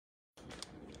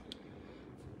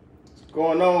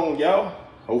Going on, y'all?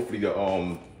 Hopefully the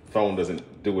phone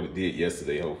doesn't do what it did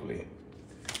yesterday. Hopefully,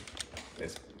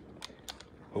 let's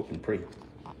hope and pray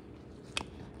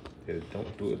that it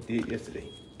don't do what it did yesterday.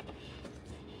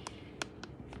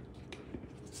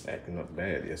 Acting up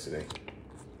bad yesterday.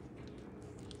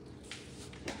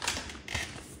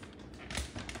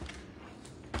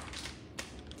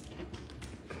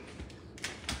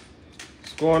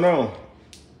 What's going on?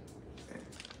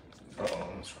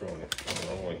 I'm screwing it the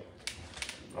wrong way.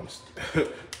 I'm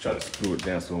trying to screw it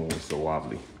down so it won't be so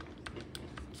wobbly.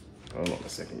 Hold on a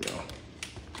second, y'all.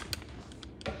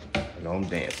 I know I'm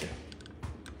dancing.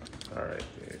 All right,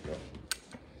 there you go.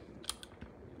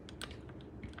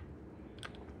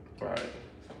 All right,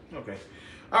 okay.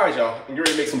 All right, y'all. I'm getting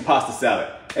ready to make some pasta salad.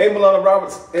 Hey, Milana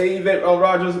Roberts. Hey, Yvette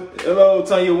Rogers. Hello,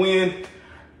 Tanya Wynn.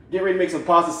 Get ready to make some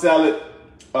pasta salad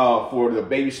for the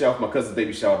baby shower, my cousin's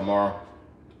baby shower tomorrow.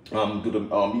 Do the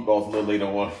meatballs a little later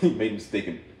on. He made a mistake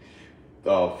and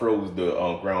froze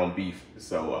the ground beef.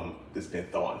 So it's been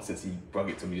thawing since he brought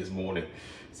it to me this morning.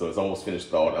 So it's almost finished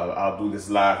thawed. I'll do this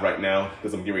live right now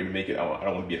because I'm getting ready to make it. I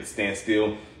don't want to be at a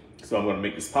standstill. So I'm going to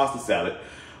make this pasta salad.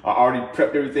 I already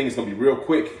prepped everything. It's going to be real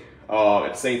quick.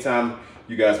 At the same time,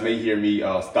 you guys may hear me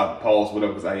stop and pause,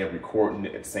 whatever, because I am recording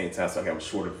it at the same time, so I can have a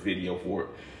shorter video for it.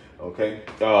 Okay.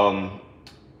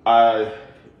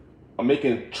 I'm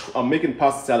making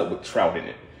pasta salad with trout in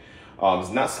it. It's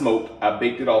not smoked. I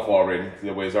baked it off already.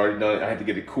 That way it's already done. I had to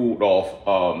get it cooled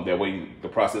off. That way the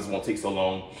process won't take so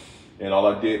long. And all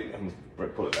I did, I'm gonna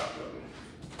pull it out.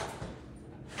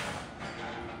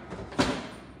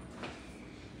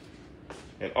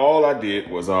 And all I did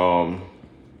was turn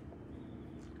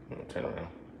around.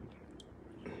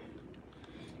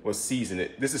 Was season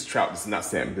it. This is trout. This is not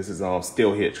salmon. This is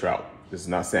steelhead trout. This is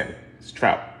not salmon. It's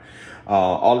trout.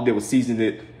 All I did was season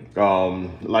it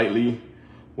lightly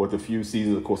with a few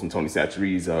seasons, of course, some Tony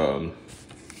Chachere's,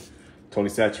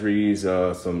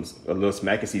 a little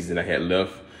smacking season I had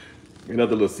left, and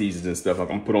other little seasons and stuff I'm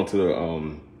gonna put onto the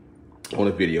on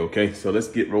the video. Okay, so let's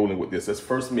get rolling with this. Let's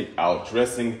first make our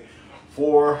dressing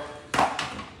for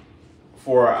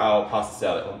our pasta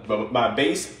salad. But my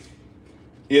base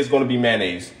is going to be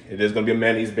mayonnaise. It is going to be a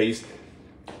mayonnaise based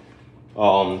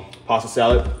pasta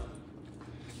salad.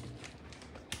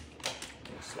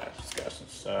 Slap this guy to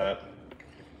the side.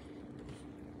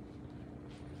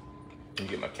 Let me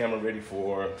get my camera ready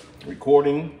for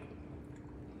recording.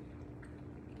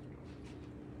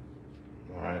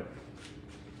 All right.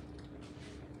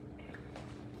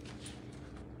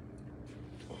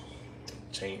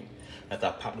 Chain. I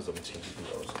thought Pop was over changing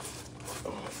those.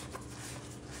 Oh.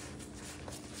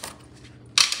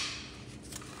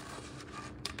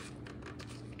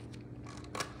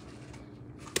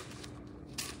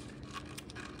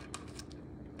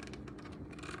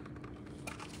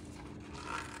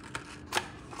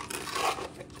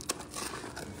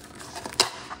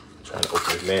 Trying to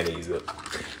open his mayonnaise up.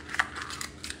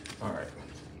 All right,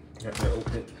 got that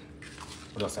open.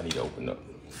 What else I need to open up?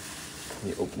 I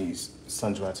need to open these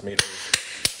sun-dried tomatoes.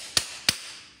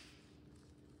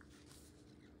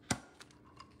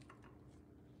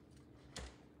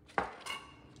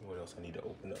 What else I need to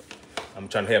open up? I'm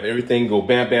trying to have everything go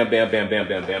bam, bam, bam, bam, bam,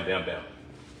 bam, bam, bam, bam.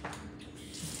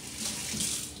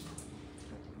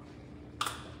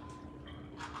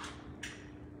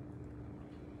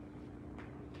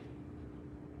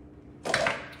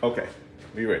 Okay,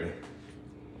 be ready.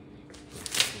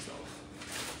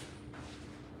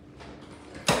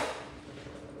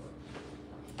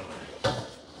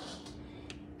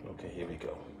 Okay, here we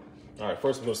go. All right,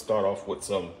 first I'm gonna start off with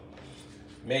some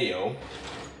mayo.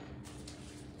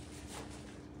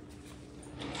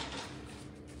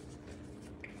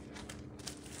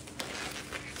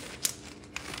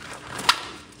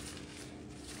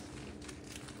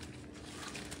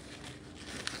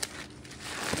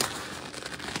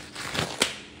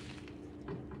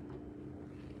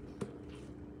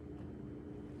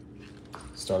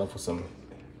 Start off with some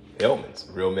Hellman's,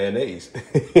 real mayonnaise.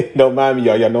 Don't mind me,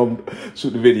 y'all. Y'all know I'm shoot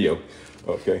the video.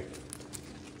 Okay.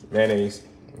 Mayonnaise.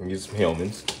 Use some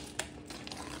Hellman's.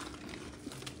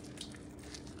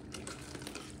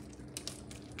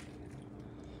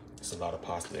 There's a lot of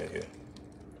pasta in here.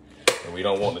 And we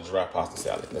don't want the dry pasta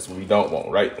salad. That's what we don't want,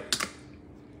 right?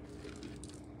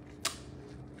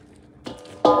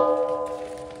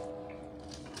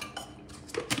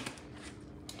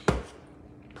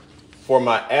 For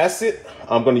my acid,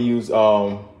 I'm going to use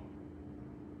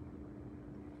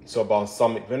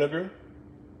balsamic vinegar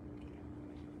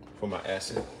for my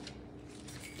acid.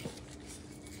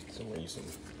 So I'm going to use some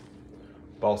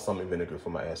balsamic vinegar for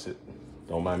my acid.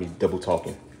 Don't mind me double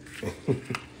talking.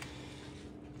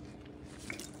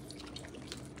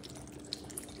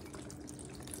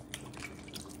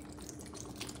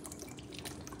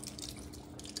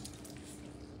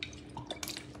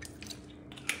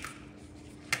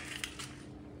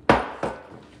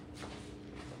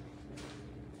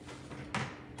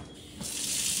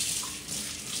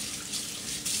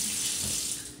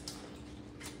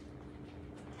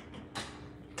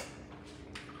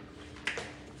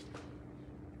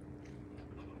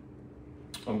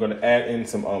 I'm gonna add in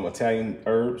some Italian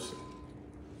herbs.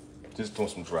 Just doing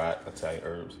some dried Italian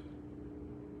herbs.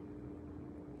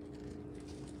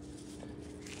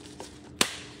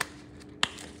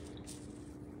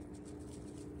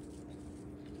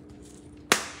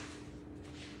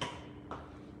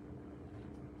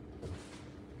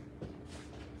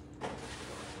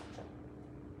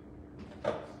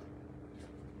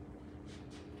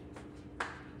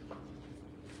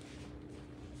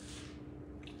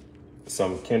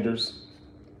 Some Kinder's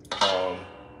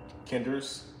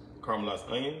caramelized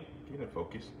onion. Get in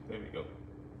focus. There we go.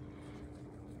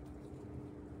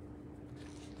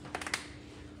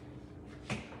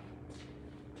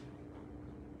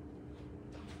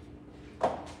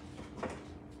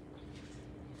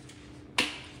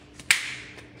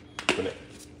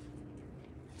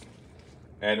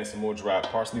 Add in some more dried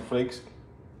parsley flakes.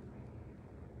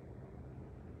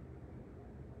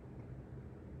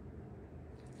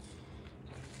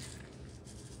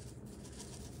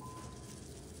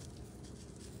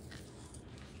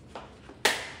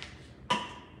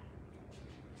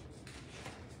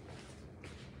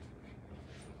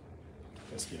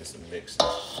 Let's give it some mix.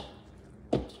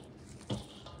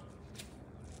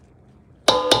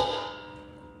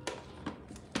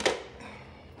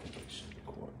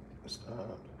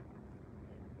 Stop.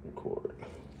 Record.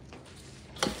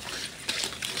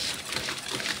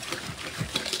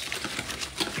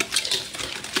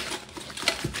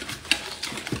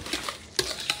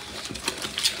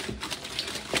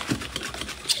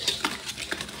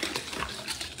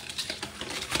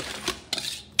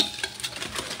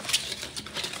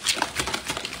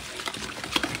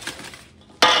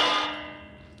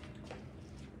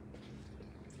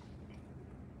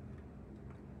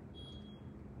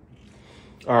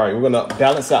 All right, we're gonna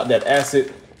balance out that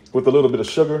acid with a little bit of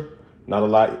sugar. Not a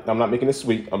lot. I'm not making it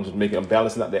sweet. I'm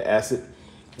balancing out that acid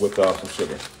with some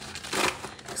sugar.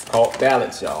 It's called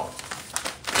balance, y'all.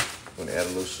 I'm gonna add a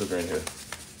little sugar in here.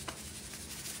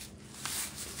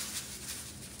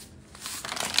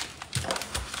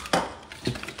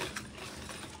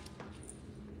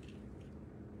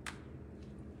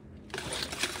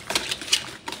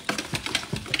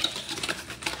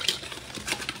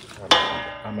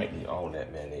 I might need all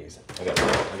that mayonnaise. I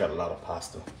got a lot of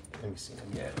pasta. Let me see.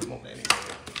 Let me add more mayonnaise.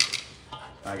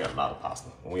 I got a lot of pasta.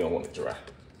 And we don't want it dry.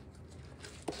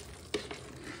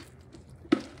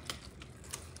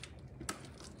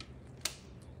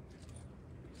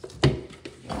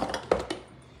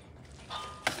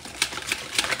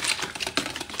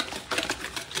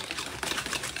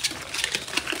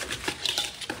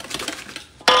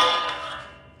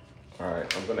 All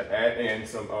right, I'm gonna add in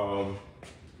some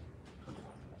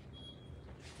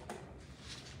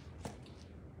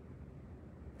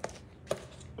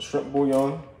shrimp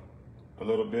bouillon, a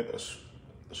little bit of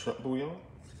shrimp bouillon.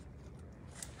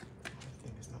 I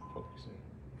think it's not focusing.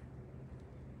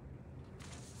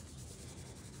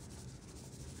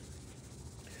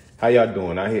 How y'all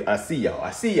doing? I see y'all.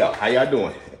 I see y'all. How y'all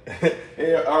doing?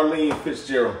 Hey, Arlene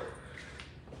Fitzgerald.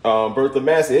 Bertha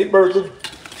Massey. Hey, Bertha.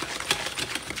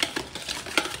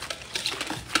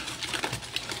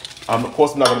 Of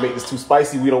course, I'm not gonna make this too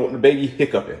spicy. We don't want the baby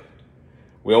hiccuping.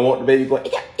 We don't want the baby going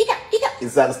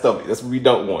inside the stomach. That's what we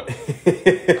don't want.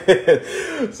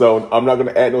 So I'm not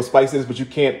gonna add no spices, but you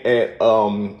can add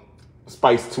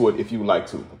spice to it if you would like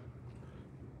to.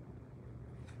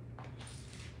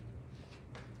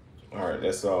 All right,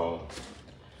 let's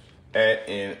add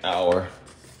in our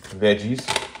veggies.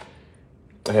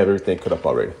 I have everything cut up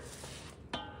already.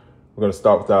 We're gonna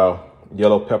start with our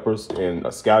yellow peppers and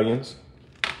scallions.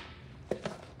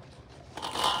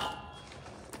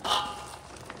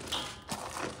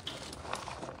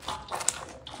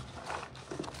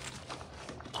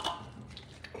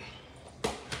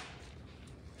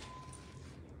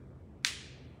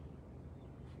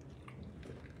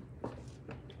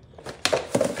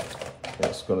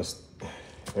 Going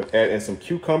to add in some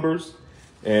cucumbers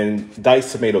and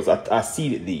diced tomatoes. I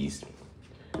seeded these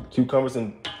cucumbers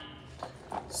and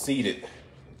seeded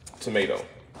tomato.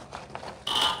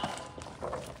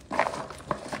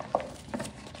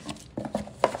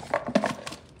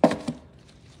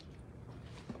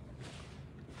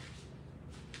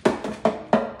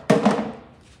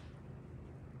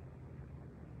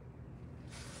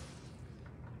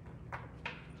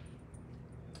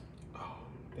 Oh,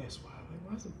 that's why.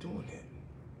 Why is it doing that?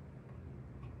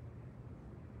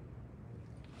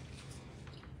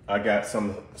 I got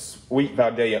some sweet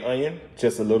Vidalia onion,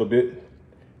 just a little bit.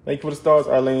 Thank you for the stars,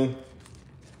 Arlene.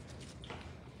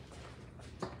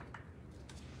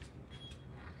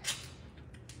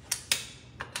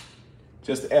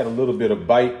 Just to add a little bit of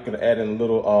bite, gonna add in a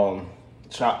little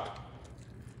chopped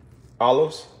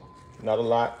olives. Not a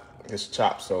lot. It's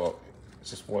chopped, so I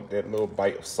just want that little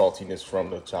bite of saltiness from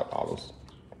the chopped olives.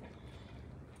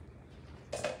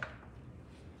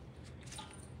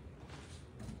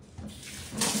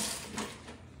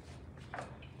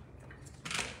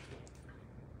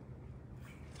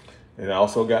 And I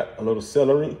also got a little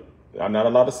celery. Not a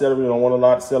lot of celery. I don't want a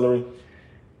lot of celery.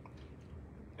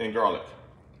 And garlic.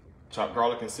 Chopped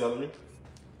garlic and celery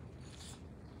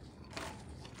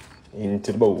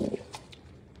into the bowl.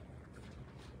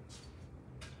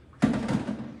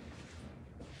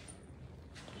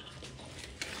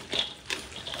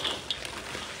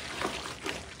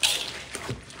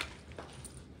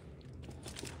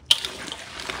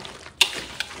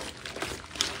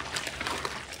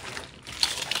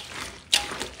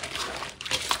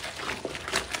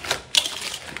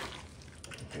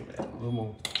 A little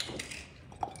more.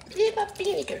 Give a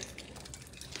vinegar.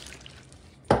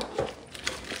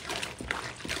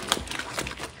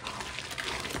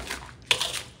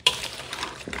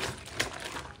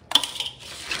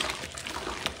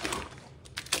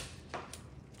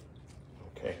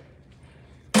 Okay.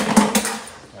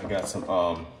 I got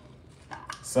some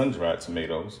sun-dried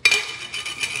tomatoes.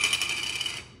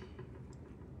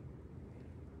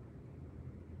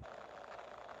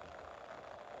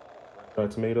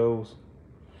 Tomatoes.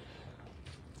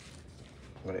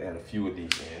 I'm gonna add a few of these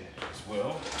in as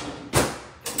well.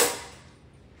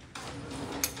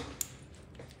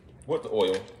 With the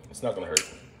oil, it's not gonna hurt.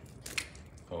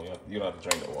 Oh, you don't have to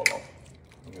drain the oil off.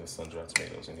 I'm gonna sun-dried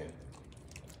tomatoes in here.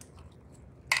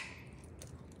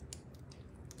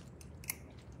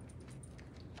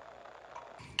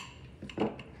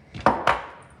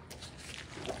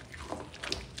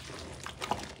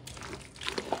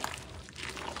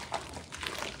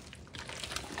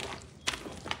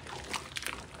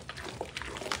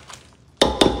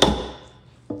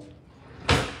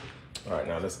 All right,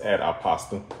 now let's add our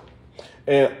pasta.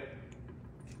 And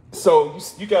so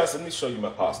you guys, let me show you my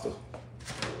pasta.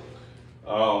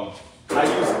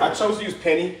 I chose to use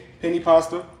penny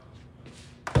pasta.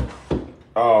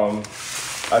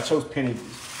 I chose penny.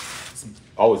 It's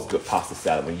always good pasta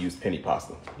salad when you use penny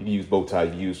pasta. You can use bow tie,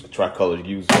 you can use tricolor, you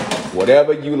can use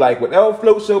whatever you like, whatever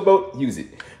floats your boat, use it.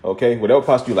 Okay, whatever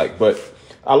pasta you like. But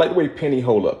I like the way penny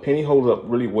hold up. Penny holds up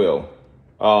really well.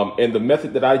 And the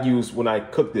method that I use when I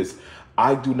cook this,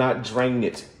 I do not drain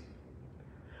it.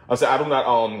 I do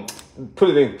not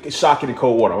shock it in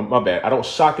cold water. My bad. I don't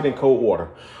shock it in cold water.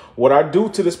 What I do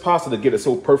to this pasta to get it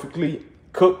so perfectly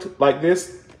cooked like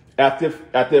this, after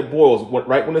it boils,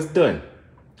 right when it's done,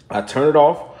 I turn it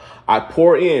off. I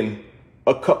pour in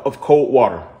a cup of cold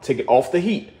water. Take it off the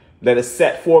heat. Let it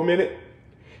set for a minute.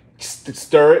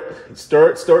 Stir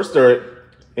it,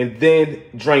 and then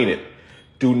drain it.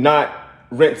 Do not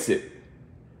rinse it.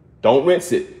 Don't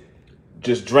rinse it.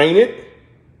 Just drain it.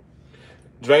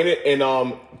 Drain it and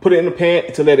put it in the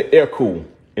pan to let it air cool.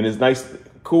 And it's nice,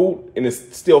 cool, and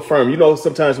it's still firm. You know,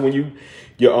 sometimes when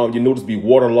your noodles be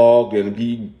waterlogged and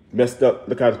be messed up,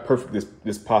 look how perfect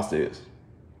this pasta is.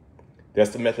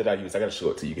 That's the method I use. I gotta show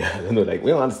it to you guys. I know, like,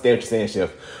 we don't understand what you're saying,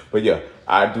 chef. But yeah,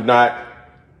 I do not.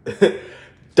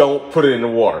 Don't put it in the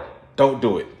water. Don't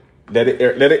do it. Let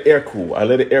it air cool. I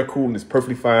let it air cool and it's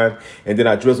perfectly fine. And then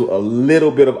I drizzle a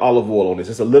little bit of olive oil on this.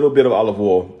 Just a little bit of olive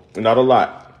oil, not a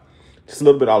lot. Just a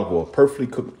little bit of olive oil. Perfectly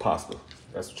cooked pasta.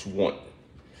 That's what you want.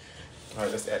 All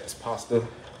right, let's add this pasta.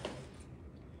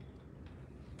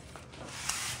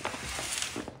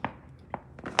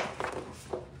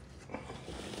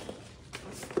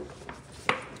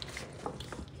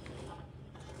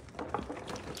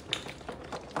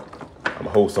 I'm gonna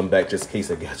hold some back just in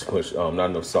case I get too much, not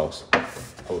enough sauce.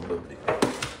 Hold a little bit.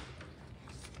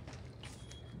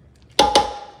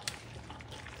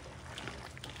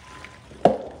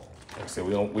 Like I said,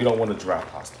 we don't want to dry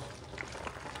pasta.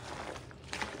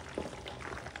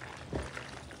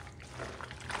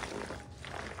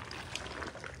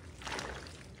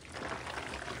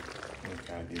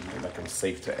 Okay, I do feel like I'm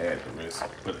safe to add the rest,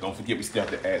 but don't forget we still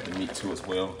have to add the meat too as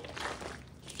well.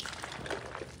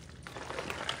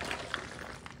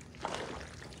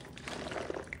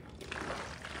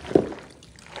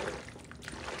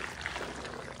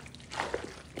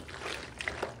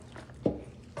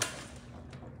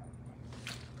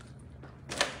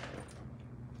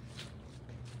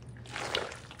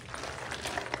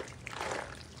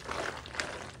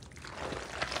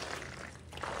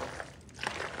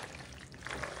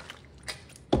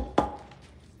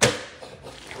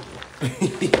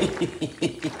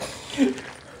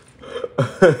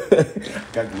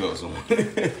 Got gloves on.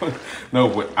 Know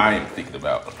what I am thinking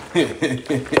about.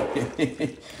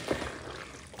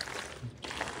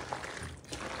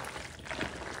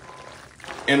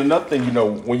 And another thing, you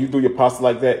know, when you do your pasta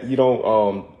like that, you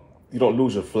don't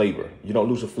lose your flavor. You don't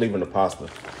lose your flavor in the pasta.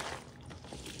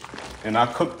 And I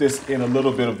cooked this in a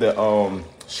little bit of the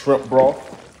shrimp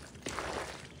broth.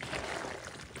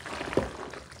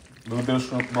 A little bit of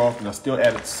shrimp broth, and I still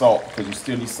added salt because you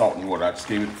still need salt in water. I just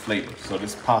gave it the flavor. So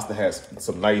this pasta has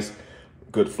some nice,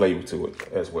 good flavor to it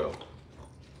as well.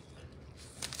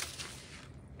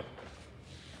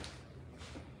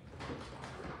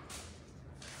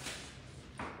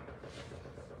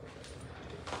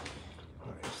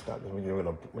 All right, stop.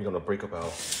 We're gonna break up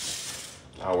our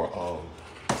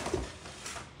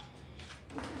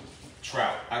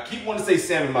trout. I keep wanting to say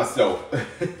salmon myself.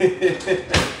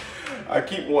 I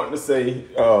keep wanting to say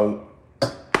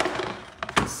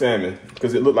salmon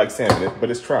because it looked like salmon,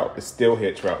 but it's trout. It's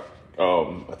steelhead trout.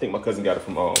 I think my cousin got it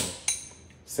from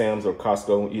Sam's or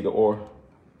Costco, either or.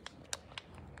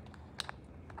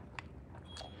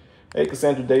 Hey,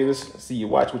 Cassandra Davis, I see you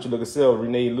watch what you look at self.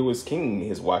 Renee Lewis King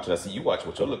is watching. I see you watch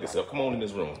what you look at self. Come on in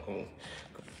this room.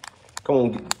 Come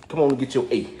on and get your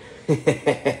A.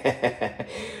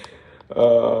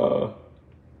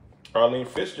 Arlene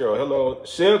Fitzgerald, hello.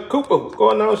 Shell Cooper, what's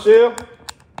going on, Shell?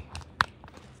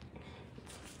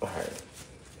 All right,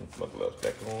 my gloves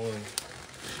back on.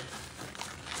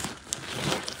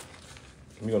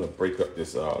 We're gonna break up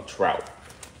this trout.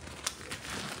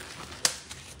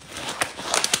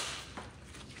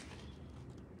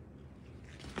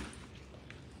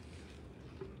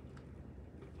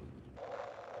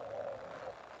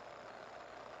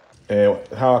 And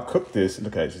how I cook this,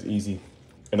 look at it, just easy.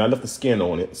 And I left the skin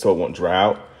on it so it won't dry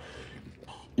out.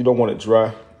 You don't want it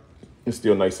dry. It's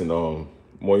still nice and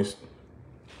moist.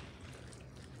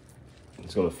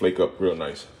 It's gonna flake up real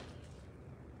nice.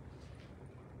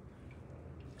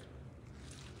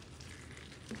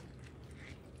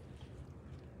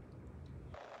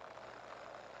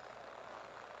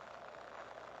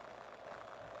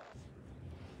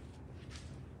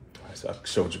 All right, so I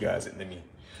showed you guys it. Let me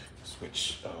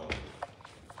switch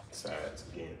sides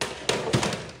again.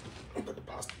 Put the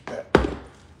pasta back.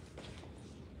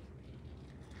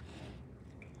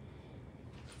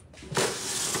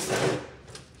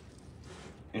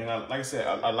 And like I said,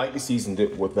 I lightly seasoned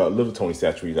it with little Tony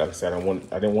Satchery. Like I said, I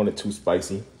didn't want it too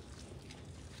spicy.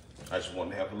 I just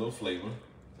wanted to have a little flavor.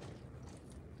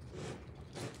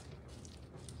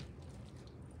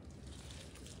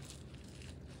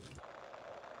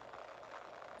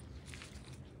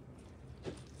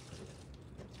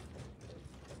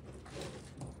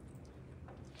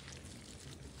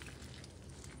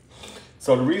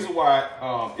 So the reason why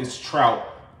it's trout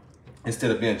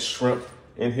instead of being shrimp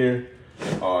in here,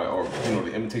 or you know,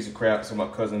 the imitation crab. So my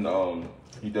cousin,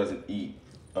 he doesn't eat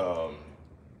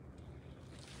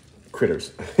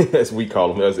critters, as we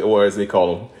call them, or as they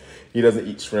call them. He doesn't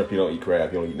eat shrimp. He don't eat crab.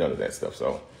 He don't eat none of that stuff.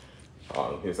 So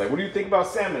he was like, "What do you think about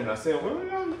salmon?" And I said, "Well,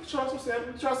 let's try some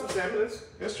salmon. Try some salmon.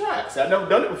 Let's try it." So I've never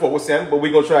done it before with salmon, but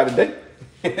we're gonna try it today.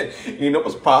 You know,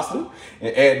 it's pasta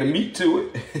and add the meat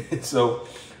to it. So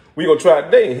we're gonna try it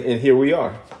today, and here we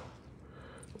are.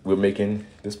 We're making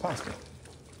this pasta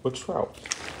with trout.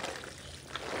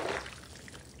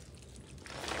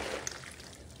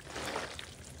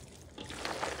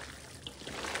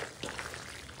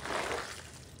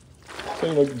 So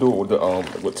you know, you do it with the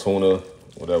with tuna,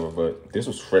 whatever. But this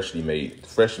was freshly made,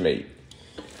 fresh made.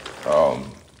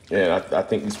 And I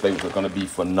think these flavors are gonna be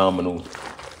phenomenal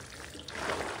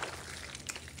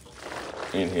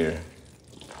in here.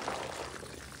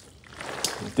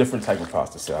 Different type of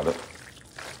pasta salad.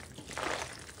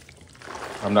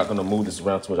 I'm not gonna move this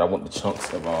around too much. I want the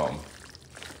chunks of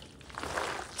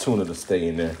tuna to stay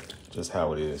in there, just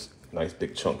how it is. Nice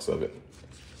big chunks of it.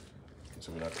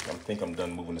 So I think I'm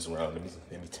done moving this around. Let me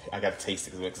I gotta taste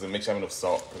it because it makes sure I have enough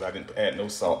salt, because I didn't add no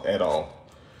salt at all.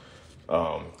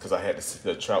 Because I had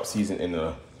the trout seasoned and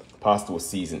the pasta was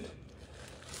seasoned.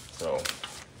 So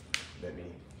let me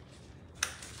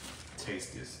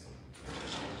taste this.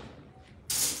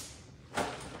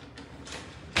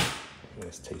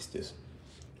 Let's taste this.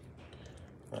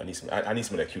 I need some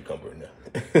of that cucumber in there.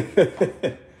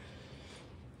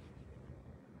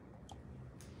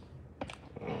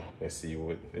 Let's see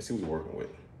what we're working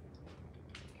with.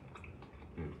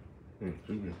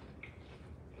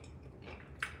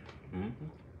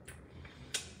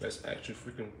 That's actually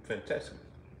freaking fantastic.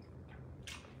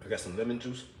 I got some lemon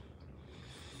juice.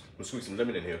 I'm gonna squeeze some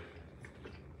lemon in here.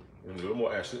 And a little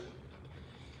more acid.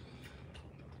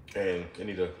 And I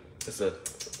need it's a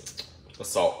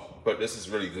salt, but this is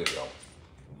really good, y'all.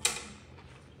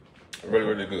 Really,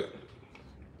 really good.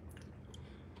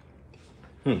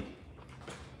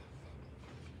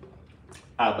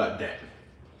 How about that?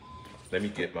 Let me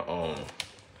get my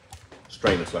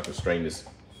strainer so I can strain this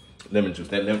lemon juice.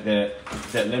 That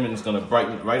lemon is gonna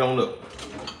brighten it right on up.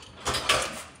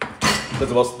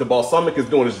 Because the balsamic is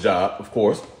doing its job, of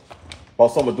course.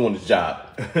 Balsamic is doing its job.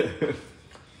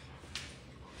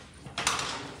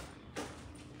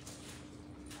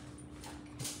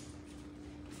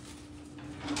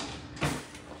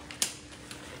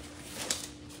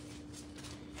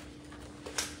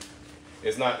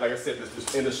 It's not, like I said,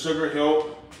 and the sugar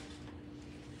help.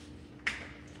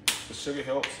 The sugar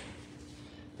helps.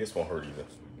 This won't hurt either.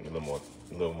 A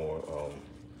little more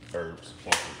herbs.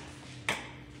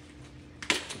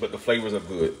 But the flavors are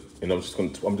good, and I'm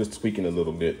just tweaking a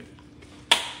little bit.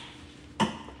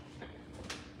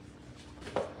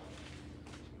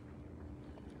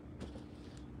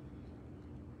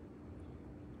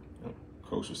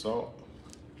 Kosher salt.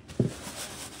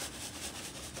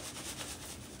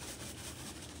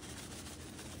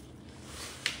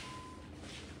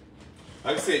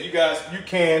 Like I said, you guys, you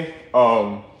can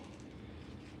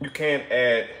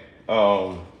add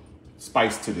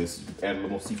spice to this. You can add a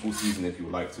little more seafood seasoning if you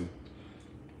would like to.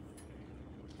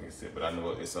 Like I said, but I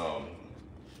know it's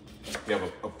you have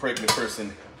a pregnant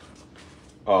person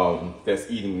that's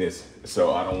eating this,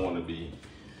 so I don't want to be,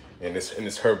 and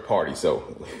it's her party, so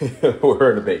for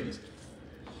her and the babies.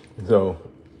 So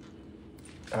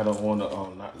I don't want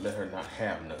to not let her not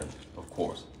have nothing, of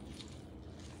course.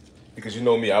 Because you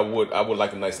know me, I would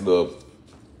like a nice little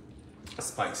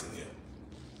spice in here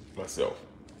myself.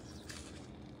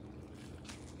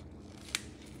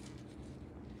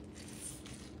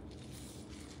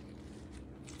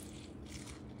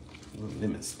 A little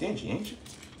lemon stingy, ain't you?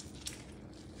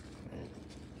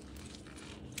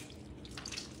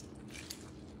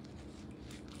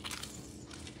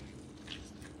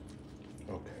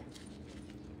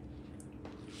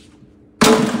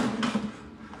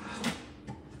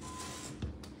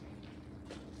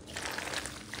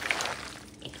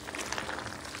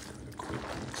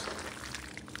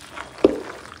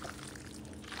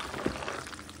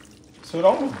 So it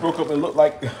almost broke up and looked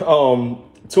like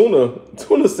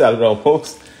tuna salad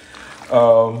almost.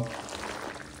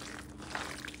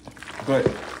 But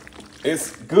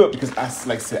it's good because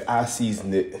like I said, I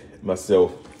seasoned it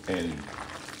myself and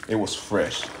it was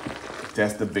fresh.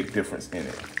 That's the big difference in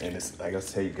it. And it's, like I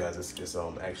tell you guys, it's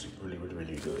actually really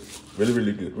good.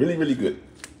 Really good. Really good.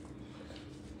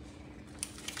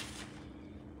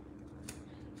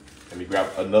 Let me grab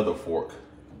another fork.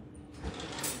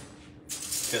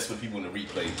 That's for people in the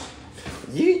replay.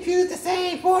 You use the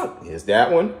same fork. Here's that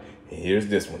one. And here's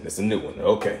this one. It's a new one.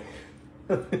 Okay.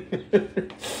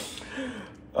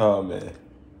 Oh man.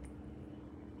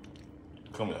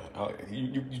 Come on.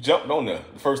 You jumped on there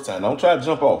the first time. Don't try to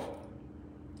jump off.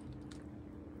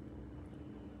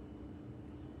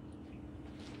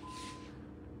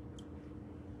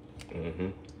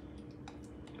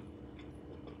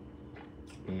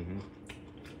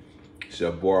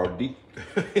 Shabardi.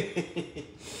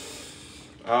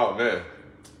 Oh man.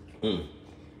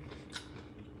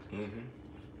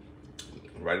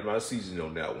 Right amount of seasoning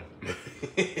on that one.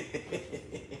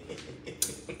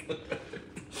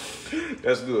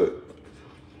 That's good.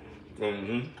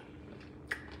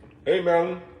 Hey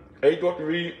Marilyn. Hey Dr.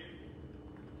 Reed.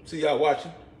 See y'all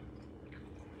watching.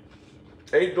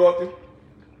 Hey Dorothy.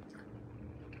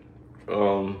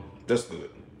 That's good.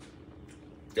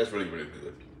 That's really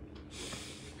good.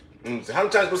 So how many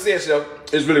times per say it, Chef?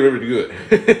 It's really good.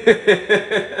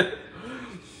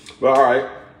 Well, all right.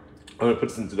 I'm gonna put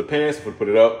this into the pan. So put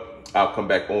it up. I'll come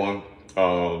back on.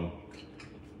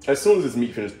 As soon as this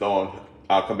meat finished thawing,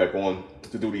 I'll come back on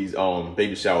to do these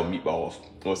baby shower meatballs.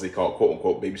 Once they call quote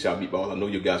unquote baby shower meatballs. I know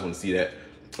you guys want to see that.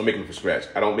 I'm making them from scratch.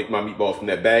 I don't make my meatballs from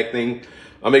that bag thing.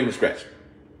 I'm making them from scratch.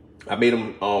 I made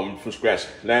them from scratch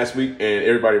last week, and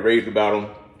everybody raved about them,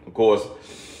 of course.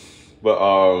 But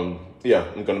yeah,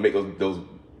 I'm gonna make those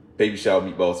baby shower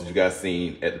meatballs that you guys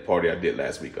seen at the party I did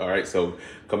last week. All right, so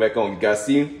come back on. You guys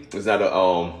see, it's not a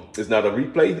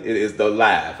replay. It is the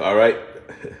live. All right.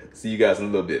 See you guys in a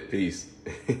little bit. Peace.